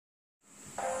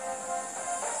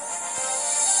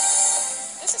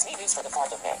news for the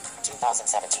 4th of May,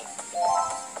 2017.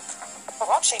 A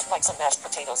rock shaped like some mashed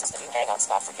potatoes is the new hangout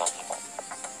spot for young people.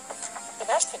 The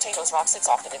mashed potatoes rock sits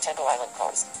off the Nintendo Island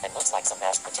coast and looks like some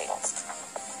mashed potatoes.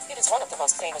 It is one of the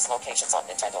most famous locations on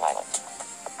Nintendo Island.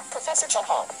 Professor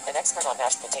Cheng-Han, an expert on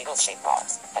mashed potatoes-shaped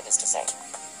rocks, had this to say.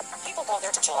 People go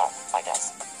there to chill out, I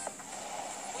guess.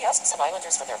 We asked some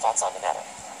islanders for their thoughts on the matter.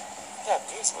 That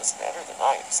news was better than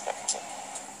I expected.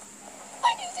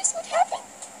 I knew this would happen.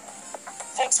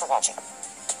 Thanks for watching.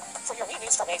 For your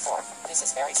news for May 4th, this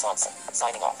is Barry Swanson,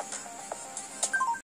 signing off.